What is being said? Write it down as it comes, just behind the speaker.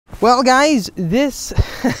Well guys, this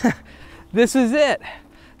is it.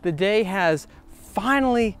 The day has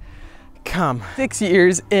finally come. 6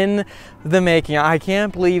 years in the making. I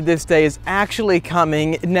can't believe this day is actually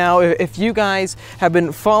coming. Now, if you guys have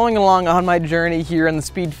been following along on my journey here on the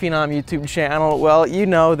Speed Phenom YouTube channel, well, you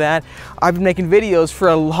know that I've been making videos for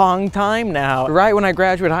a long time now. Right when I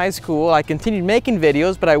graduated high school, I continued making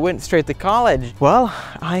videos, but I went straight to college. Well,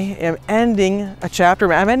 I am ending a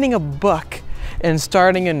chapter. I'm ending a book and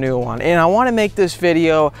starting a new one. And I want to make this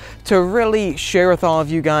video to really share with all of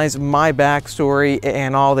you guys my backstory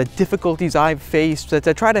and all the difficulties I've faced,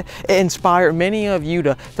 to try to inspire many of you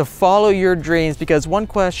to follow your dreams. Because one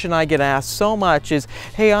question I get asked so much is,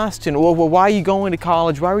 hey Austin, well, why are you going to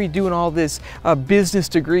college? Why are you doing all this business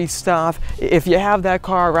degree stuff? If you have that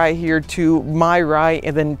car right here to my right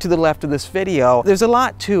and then to the left of this video, there's a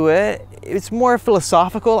lot to it. It's more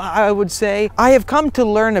philosophical, I would say. I have come to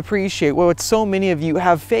learn and appreciate what so many of you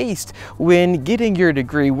have faced when getting your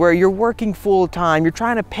degree, where you're working full time, you're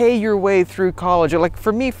trying to pay your way through college. Like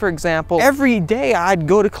for me, for example, every day I'd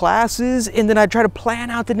go to classes and then I'd try to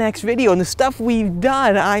plan out the next video. And the stuff we've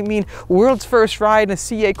done, I mean, world's first ride in a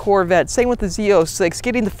CA Corvette, same with the Z06,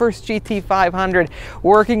 getting the first GT500,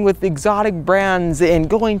 working with exotic brands and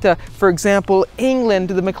going to, for example, England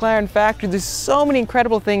to the McLaren factory. There's so many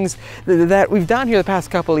incredible things that we've done here the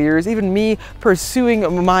past couple of years. Even me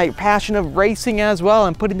pursuing my passion of racing as well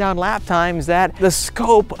and putting down lap times, that the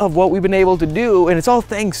scope of what we've been able to do, and it's all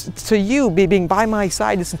thanks to you being by my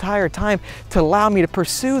side this entire time to allow me to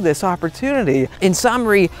pursue this opportunity. In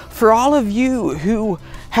summary, for all of you who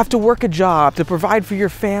have to work a job to provide for your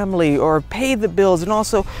family or pay the bills and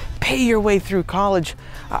also pay your way through college,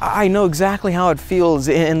 I know exactly how it feels,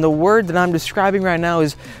 and the word that I'm describing right now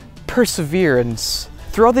is perseverance.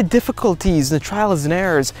 Through all the difficulties and the trials and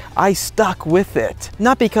errors, I stuck with it.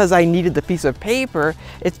 Not because I needed the piece of paper,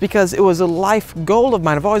 it's because it was a life goal of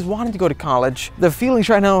mine. I've always wanted to go to college. The feelings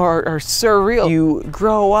right now are surreal. You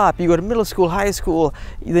grow up, you go to middle school, high school,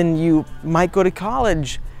 then you might go to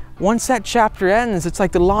college. Once that chapter ends, it's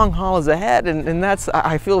like the long haul is ahead, and that's,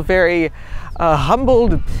 I feel very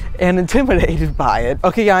humbled and intimidated by it.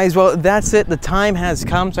 Okay guys, well that's it. The time has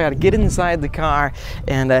come, so I gotta get inside the car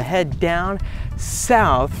and head down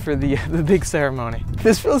south for the big ceremony.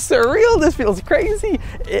 This feels surreal, this feels crazy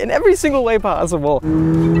in every single way possible.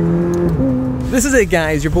 This is it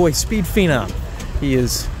guys, your boy Speed Phenom. He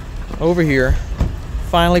is over here,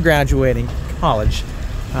 finally graduating college.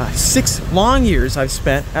 6 long years I've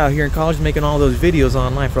spent out here in college making all those videos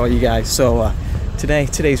online for all you guys. So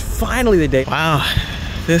today's finally the day. Wow,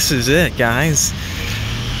 this is it guys.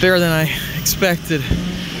 Better than I expected.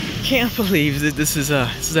 Can't believe that this is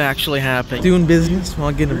actually happening. Doing business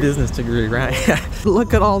while getting a business degree, right?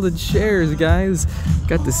 Look at all the chairs, guys.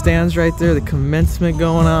 Got the stands right there, the commencement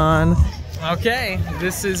going on. Okay,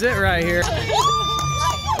 this is it right here.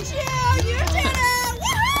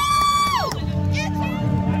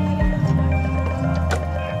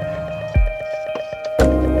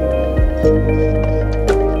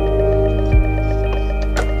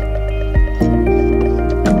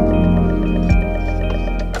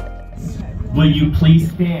 Will you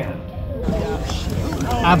please stand?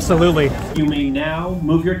 Absolutely. You may now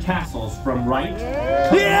move your tassels from right to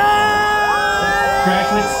left.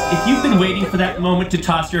 Graduates, if you've been waiting for that moment to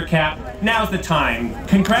toss your cap, now's the time.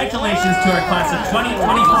 Congratulations to our class of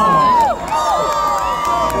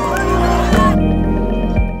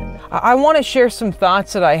 2024. I want to share some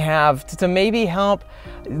thoughts that I have to maybe help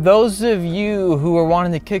those of you who are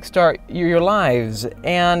wanting to kickstart your lives.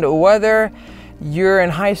 And whether you're in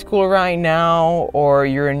high school right now or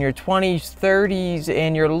you're in your 20s, 30s,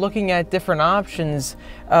 and you're looking at different options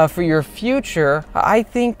for your future, I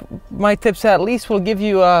think my tips at least will give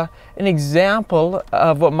you an example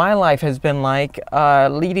of what my life has been like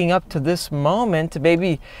leading up to this moment, to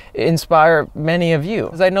maybe inspire many of you.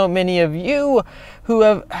 Because I know many of you who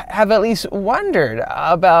have at least wondered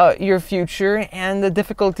about your future and the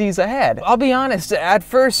difficulties ahead. I'll be honest, at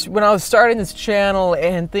first when I was starting this channel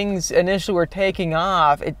and things initially were taking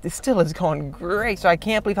off, it still is going great, so I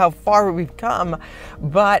can't believe how far we've come.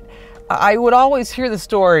 But I would always hear the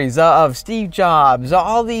stories of Steve Jobs,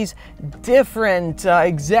 all these different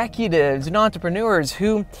executives and entrepreneurs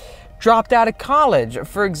who dropped out of college.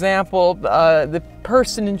 For example, the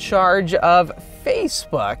person in charge of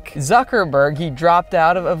Facebook, Zuckerberg, he dropped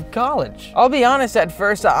out of college. I'll be honest, at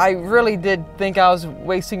first I really did think I was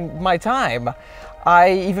wasting my time.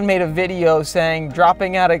 I even made a video saying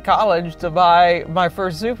dropping out of college to buy my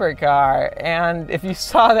first supercar. And if you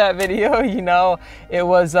saw that video, you know it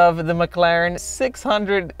was of the McLaren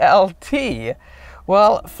 600 LT.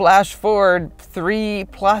 Well, flash forward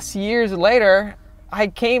 3+ years later, I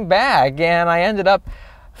came back and I ended up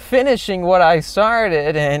finishing what I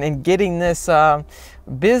started and getting this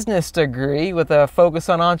business degree with a focus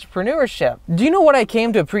on entrepreneurship. Do you know what I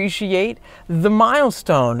came to appreciate? The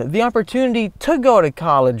milestone, the opportunity to go to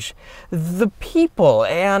college, the people,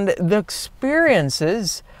 and the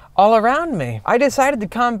experiences all around me. I decided to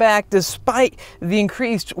come back despite the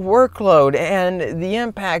increased workload and the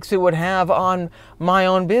impacts it would have on my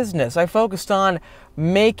own business. I focused on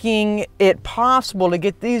making it possible to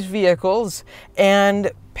get these vehicles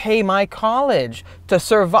and pay my college to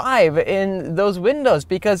survive in those windows,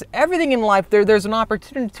 because everything in life, there's an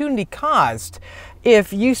opportunity cost.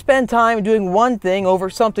 If you spend time doing one thing over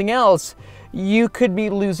something else, you could be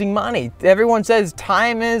losing money. Everyone says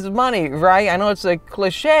time is money, right? I know it's a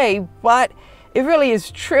cliche, but it really is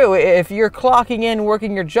true. If you're clocking in,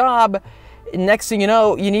 working your job, next thing you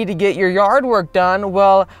know, you need to get your yard work done.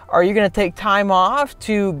 Well, are you going to take time off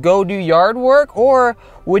to go do yard work, or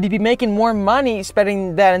would you be making more money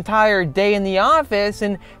spending that entire day in the office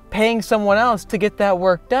and paying someone else to get that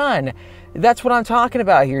work done? That's what I'm talking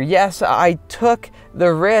about here. Yes, I took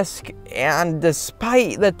the risk, and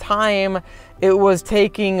despite the time it was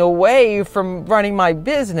taking away from running my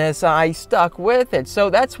business, I stuck with it. So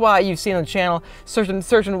that's why you've seen on the channel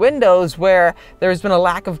certain windows where there's been a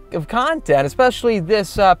lack of content, especially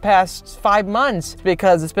this past 5 months,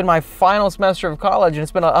 because it's been my final semester of college and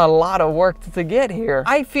it's been a lot of work to get here.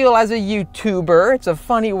 I feel as a YouTuber, it's a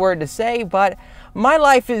funny word to say, but my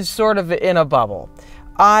life is sort of in a bubble.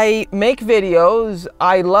 I make videos,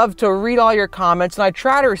 I love to read all your comments, and I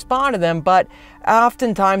try to respond to them, but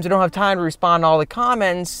oftentimes I don't have time to respond to all the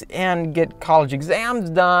comments and get college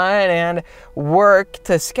exams done and work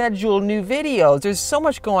to schedule new videos. There's so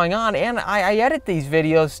much going on, and I edit these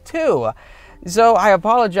videos too. So I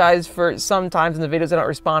apologize for sometimes in the videos I don't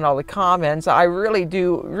respond to all the comments. I really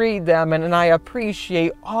do read them, and I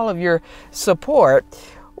appreciate all of your support.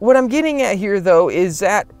 What I'm getting at here, though, is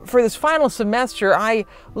that for this final semester, I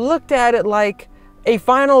looked at it like a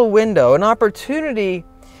final window, an opportunity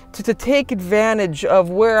to take advantage of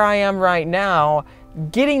where I am right now,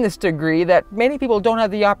 getting this degree that many people don't have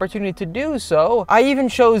the opportunity to do so. I even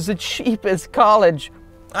chose the cheapest college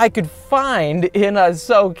I could find in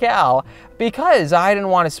SoCal because I didn't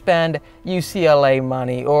want to spend UCLA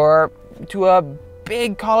money or to a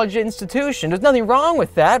big college institution. There's nothing wrong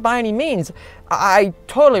with that by any means. I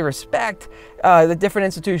totally respect the different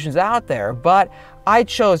institutions out there, but I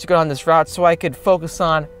chose to go on this route so I could focus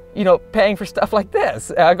on, you know, paying for stuff like this,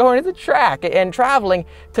 going to the track and traveling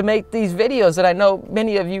to make these videos that I know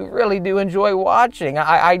many of you really do enjoy watching.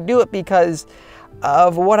 I do it because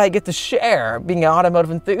of what I get to share, being an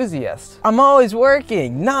automotive enthusiast. I'm always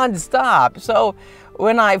working non-stop, so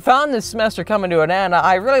when I found this semester coming to an end,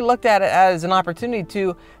 I really looked at it as an opportunity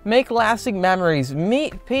to make lasting memories,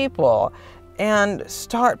 meet people, and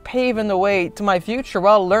start paving the way to my future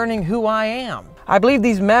while learning who I am. I believe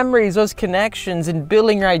these memories, those connections, and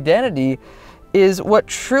building your identity is what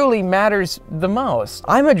truly matters the most.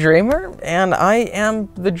 I'm a dreamer, and I am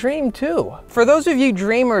the dream too. For those of you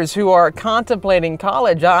dreamers who are contemplating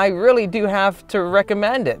college, I really do have to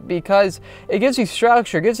recommend it because it gives you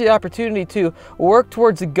structure, it gives you the opportunity to work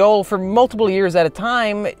towards a goal for multiple years at a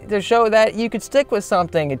time to show that you could stick with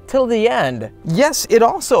something till the end. Yes, it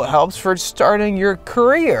also helps for starting your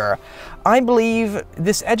career. I believe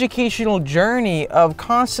this educational journey of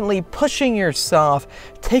constantly pushing yourself,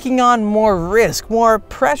 taking on more risk, more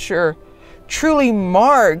pressure, truly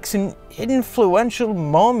marks an influential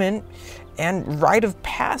moment and rite of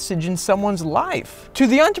passage in someone's life. To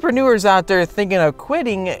the entrepreneurs out there thinking of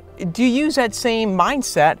quitting, do you use that same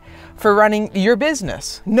mindset for running your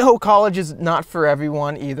business? No, college is not for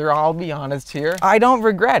everyone either, I'll be honest here. I don't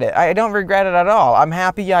regret it. I don't regret it at all. I'm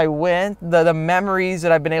happy I went. The memories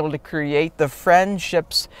that I've been able to create, the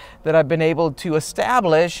friendships that I've been able to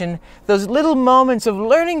establish, and those little moments of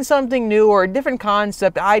learning something new or a different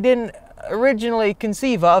concept I didn't originally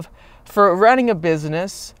conceive of for running a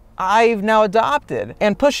business, I've now adopted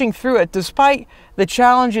and pushing through it despite the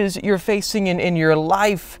challenges you're facing in your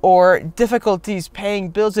life or difficulties paying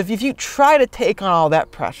bills. If you try to take on all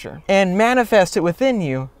that pressure and manifest it within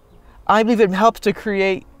you, I believe it helps to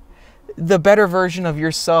create the better version of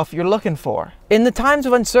yourself you're looking for. In the times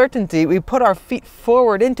of uncertainty, we put our feet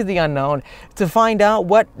forward into the unknown to find out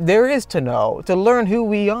what there is to know, to learn who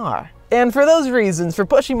we are. And for those reasons, for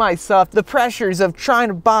pushing myself, the pressures of trying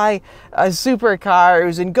to buy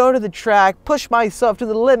supercars and go to the track, push myself to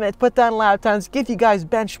the limit, put down lap times, give you guys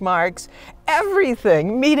benchmarks,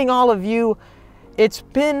 everything, meeting all of you, it's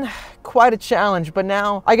been quite a challenge, but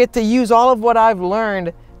now I get to use all of what I've learned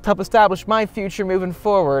to help establish my future moving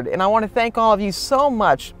forward. And I want to thank all of you so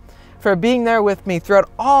much for being there with me throughout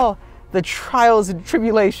all the trials and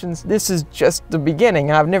tribulations. This is just the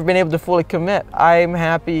beginning. I've never been able to fully commit. I'm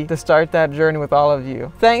happy to start that journey with all of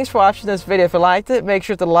you. Thanks for watching this video. If you liked it, make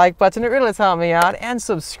sure to hit the like button. It really does help me out. And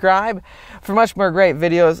subscribe for much more great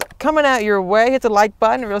videos coming out your way. Hit the like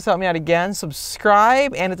button. It really does help me out again.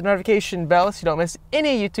 Subscribe and hit the notification bell so you don't miss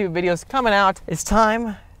any YouTube videos coming out. It's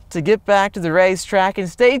time to get back to the racetrack, and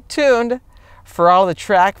stay tuned for all the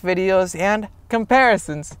track videos and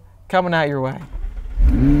comparisons coming out your way.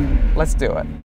 Let's do it.